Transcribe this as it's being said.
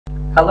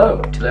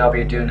Hello, today I'll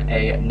be doing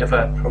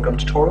another program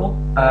tutorial.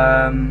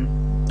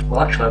 Well,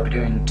 actually I'll be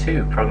doing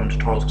two program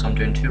tutorials because I'm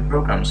doing two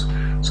programs.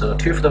 So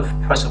two for the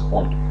price of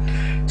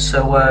one.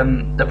 So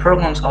the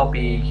programs I'll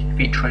be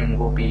featuring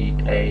will be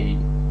a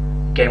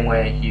game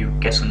where you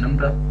guess a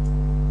number,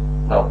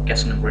 well,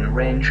 guess a number in a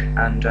range,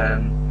 and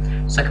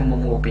second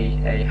one will be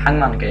a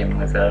hangman game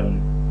with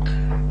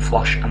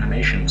flash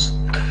animations.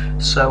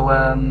 So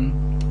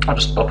I'll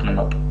just open them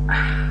up.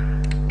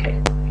 Okay.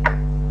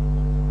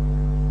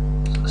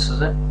 This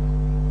is it.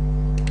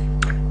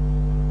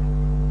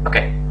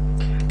 Okay,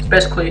 so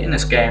basically in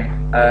this game,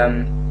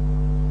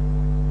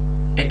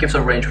 it gives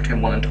a range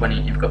between 1 and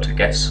 20. You've got to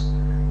guess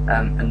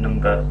a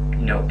number,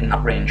 in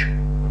that range.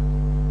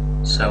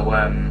 So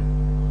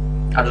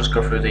I'll just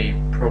go through the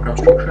program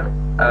structure.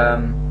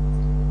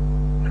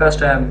 First,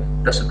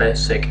 there's a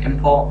basic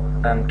import.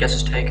 Guess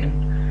is taken.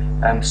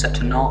 Set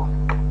to 0.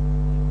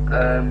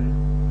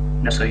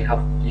 So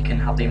you can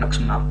have the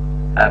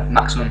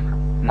maximum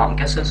amount of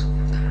guesses.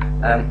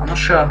 I'm not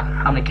sure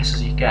how many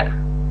guesses you get.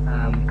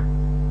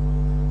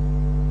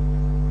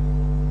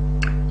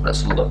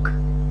 Let's look.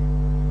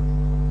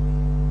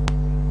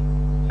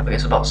 I think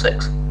it's about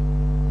 6.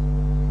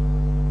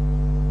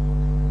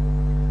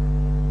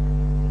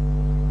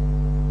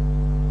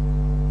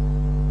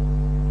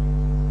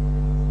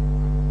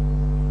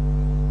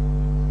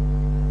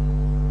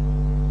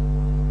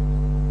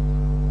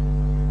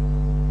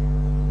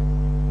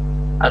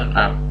 I don't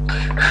know.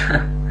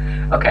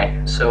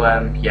 Okay, so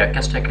yeah,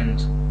 guess taken.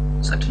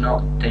 Set to 0,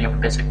 then you have a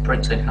basic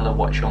print saying hello,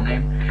 what's your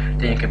name,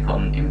 then you can put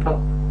an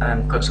input,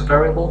 go to a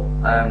variable,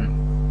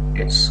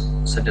 it's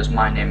said as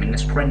my name in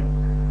this print.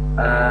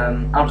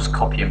 I'll just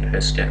copy and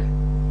paste it.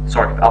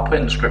 Sorry, I'll put it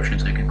in the description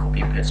so you can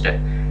copy and paste it,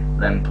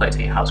 then play it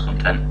to your house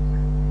content.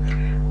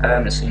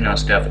 It's,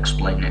 instead of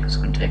explaining it because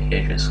it's going to take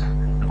ages.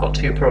 I've got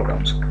two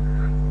programs.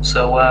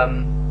 So,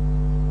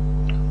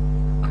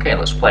 okay,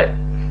 let's play it.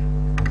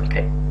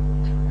 Okay,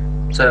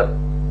 so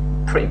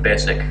pretty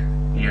basic.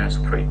 It's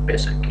a pretty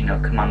basic,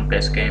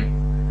 command-based game.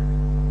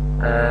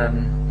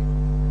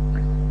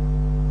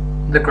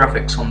 The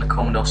graphics on the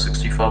Commodore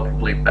 64 are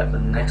probably better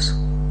than this.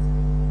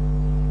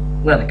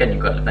 Well, then again,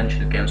 you've got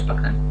adventure games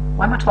back then.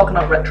 Why am I talking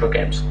about retro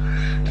games?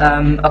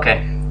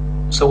 Okay,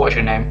 so what's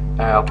your name?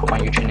 I'll put my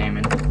username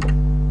in.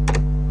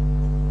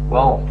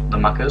 Well, the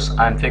Maccas,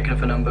 I'm thinking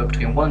of a number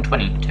between 1 and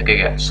 20. Take a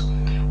guess.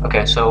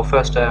 Okay, so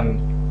first,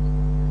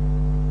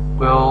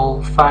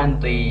 we'll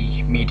find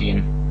the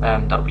median.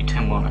 That'll be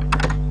 10, won't it?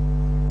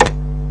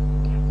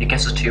 Your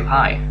guess is too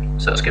high,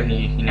 so it's giving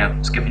you,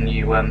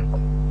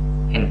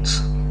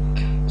 hints.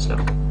 So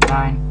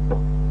 9,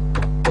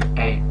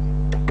 8,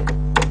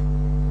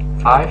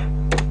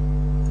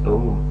 5,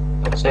 ooh,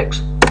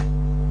 6,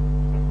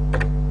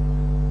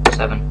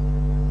 7.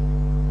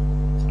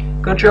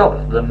 Good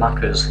job, the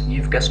Maccas.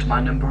 You've guessed my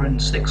number in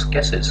 6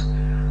 guesses.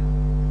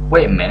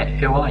 Wait a minute,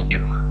 who are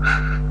you?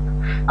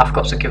 I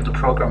forgot to give the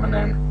program a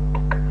name.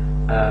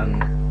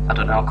 I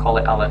don't know, I'll call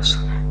it Alice.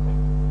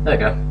 There you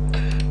go.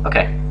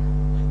 Okay.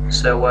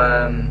 So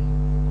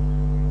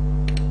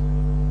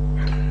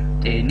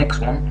the next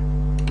one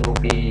will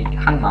be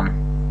hangman.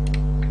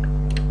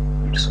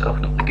 Just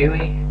open up the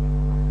GUI.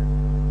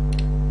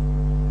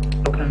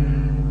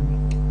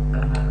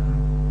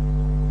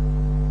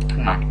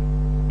 Hangman.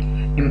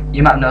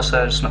 You might have noticed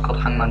there's something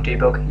called hangman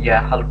debug.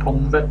 Yeah, I had a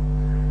problem with it,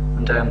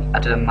 and I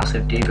did a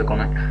massive debug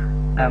on it.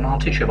 I'll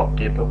teach you about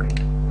debugging.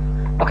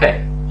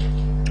 Okay,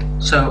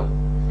 so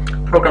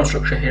program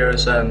structure here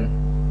is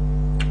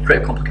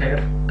pretty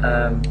complicated.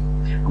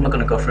 I'm not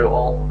going to go through it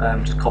all,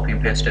 just copy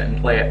and paste it and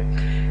play it.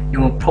 You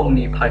will probably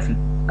need Python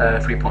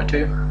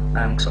 3.2,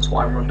 because that's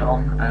what I'm running it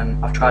on.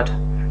 I've tried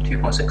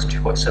 2.6 and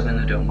 2.7 and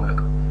they don't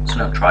work, so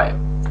don't try it.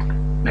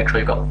 Make sure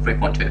you've got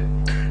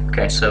 3.2.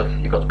 Okay, so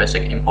you've got the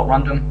basic import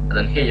random, and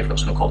then here you've got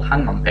something called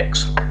hangman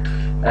picks.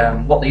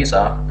 What these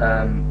are,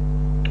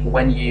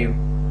 when you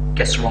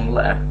guess the wrong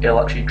letter,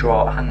 it'll actually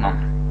draw a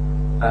hangman.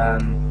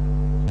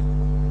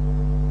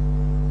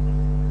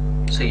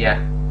 So yeah.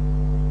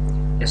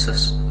 It's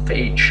just for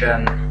each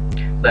letter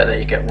that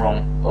you get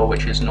wrong, or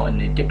which is not in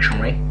the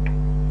dictionary,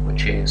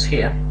 which is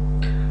here,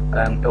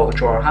 it will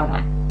draw a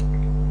hangman.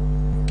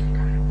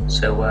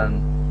 So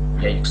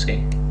yeah, you can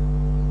see.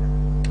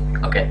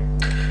 Okay,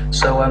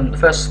 so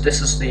first,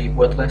 this is the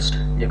word list.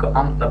 You've got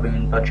ant,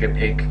 baboon, badger,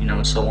 pig,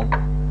 and so on.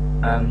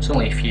 There's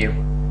only a few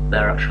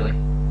there actually,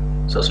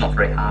 so it's not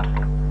very hard.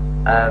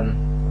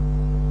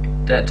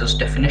 Then it does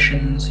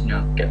definitions.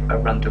 Get a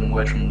random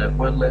word from the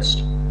word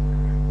list.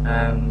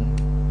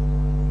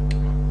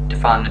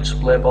 Define a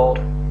display board.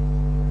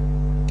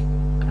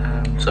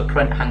 So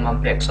print hangman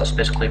picks, that's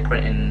basically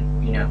printing,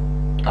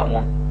 that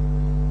one.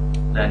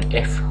 Then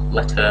if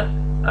letter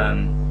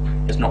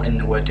is not in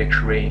the word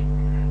dictionary,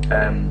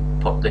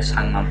 put this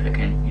hangman pick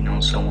in,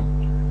 and so on.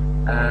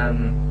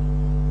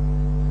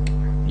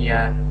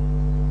 Yeah.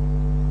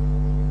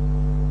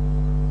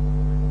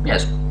 Yeah,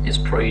 it's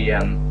pretty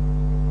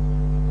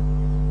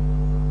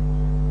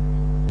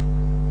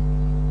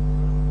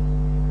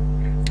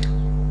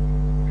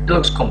It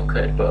looks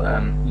complicated, but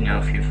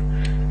if you've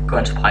go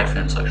into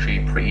Python, it's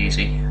actually pretty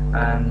easy.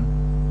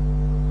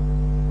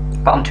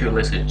 But I'm too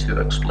lazy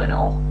to explain it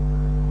all.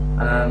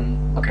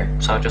 Okay,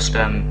 so I'll just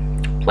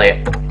play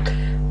it.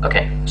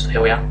 Okay, so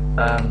here we are.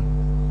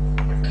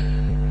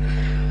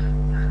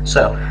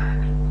 So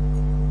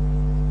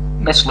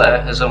this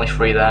letter, there's only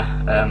 3 there.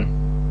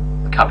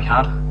 It can't be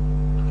hard.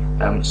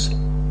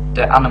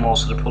 The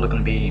animals are probably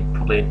going to be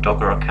a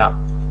dog or a cat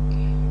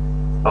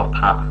or a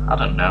pat. I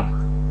don't know.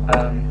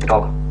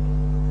 Dog.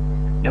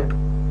 Nope.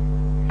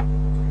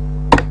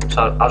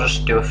 So I'll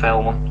just do a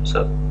fail one.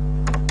 So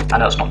I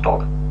know it's not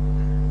dog.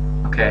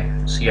 Okay.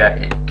 So yeah,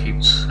 it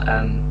keeps.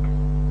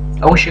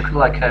 I wish you could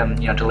like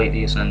you know, delete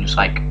these and just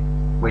like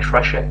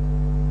refresh it.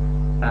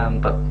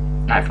 But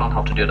I haven't found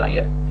how to do that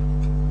yet.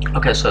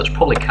 Okay, so it's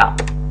probably cat.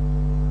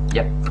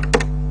 Yep.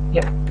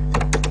 Yep.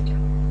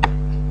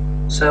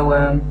 So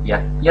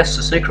yeah. Yes,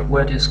 the secret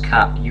word is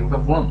cat. You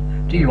have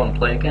won. Do you want to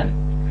play again?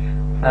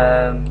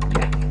 Yeah.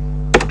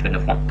 I'll do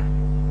another one.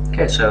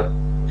 Okay, so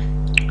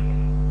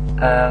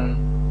a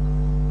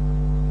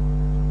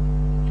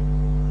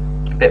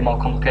bit more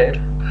complicated.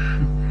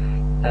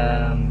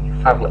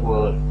 5-letter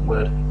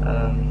word.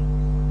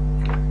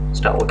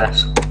 Start with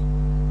S.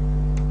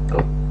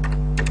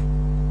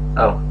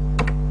 Oh,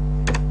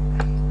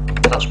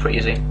 that's pretty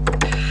easy.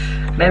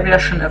 Maybe I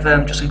shouldn't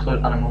have just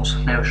included animals.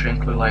 Maybe I should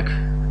include like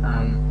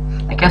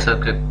I guess I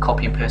could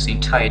copy and paste the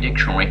entire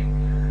dictionary.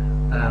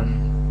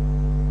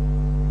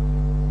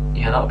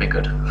 Yeah, that would be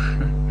good.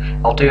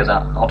 I'll do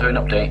that. I'll do an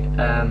update.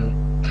 I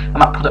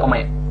might put it on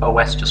my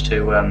OS just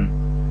to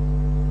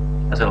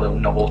as a little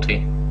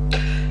novelty.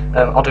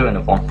 I'll do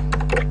another one.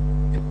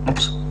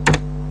 Oops.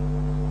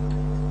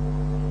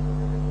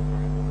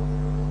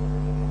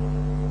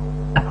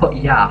 I put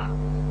yeah,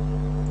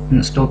 and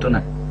it's still done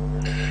it.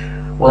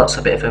 Well, that's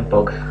a bit of a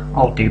bug.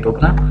 I'll debug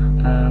that.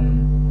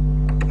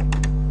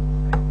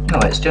 No,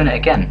 it's doing it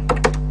again.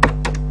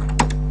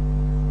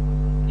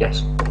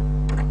 Yes.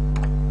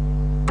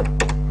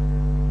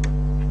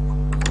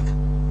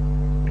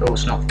 Oh,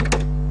 it's not.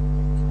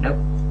 Nope.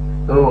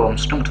 Oh, I'm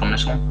stumped on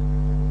this one.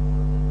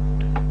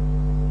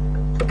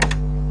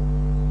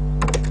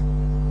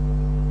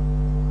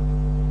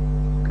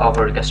 Oh, I've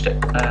already guessed it.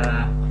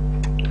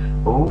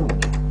 Oh,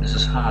 this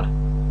is hard.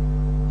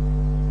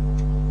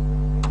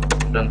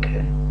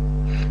 Okay.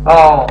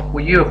 Oh,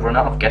 well, you have run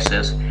out of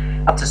guesses.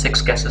 After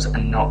 6 guesses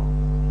and not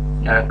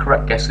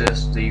correct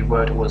guesses, the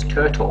word was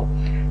turtle.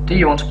 Do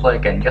you want to play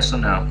again? Yes or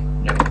no?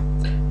 No.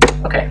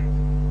 Okay.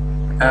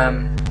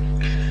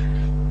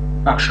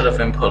 I should have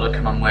input a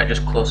command where it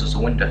just closes the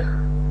window.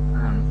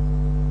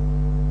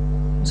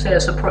 So yeah,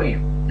 it's a pretty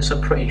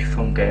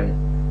fun game.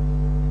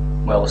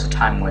 Well, it's a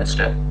time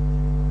waster.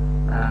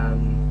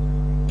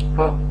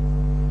 But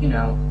you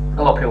know,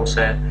 a lot of people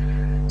say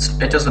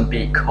it doesn't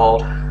beat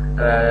COD.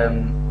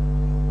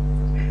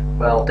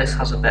 Well, this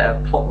has a better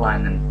plot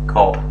line than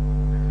COD.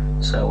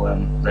 So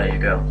there you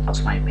go.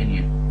 That's my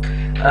opinion.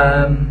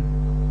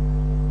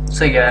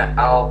 So yeah,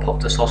 I'll put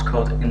the source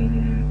code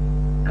in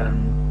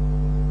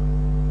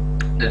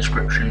the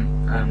description.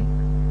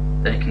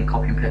 Then you can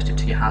copy and paste it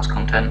to your house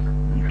content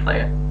and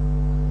play it.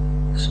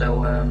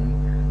 So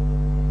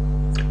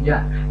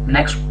yeah,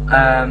 next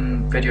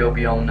video will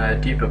be on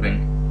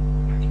debugging,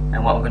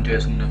 and what I'm going to do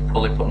is I'm going to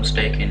probably put a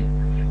mistake in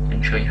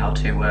and show you how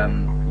to you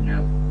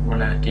know,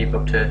 run a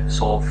debug to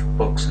solve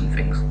bugs and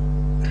things.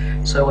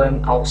 So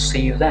I'll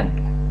see you then.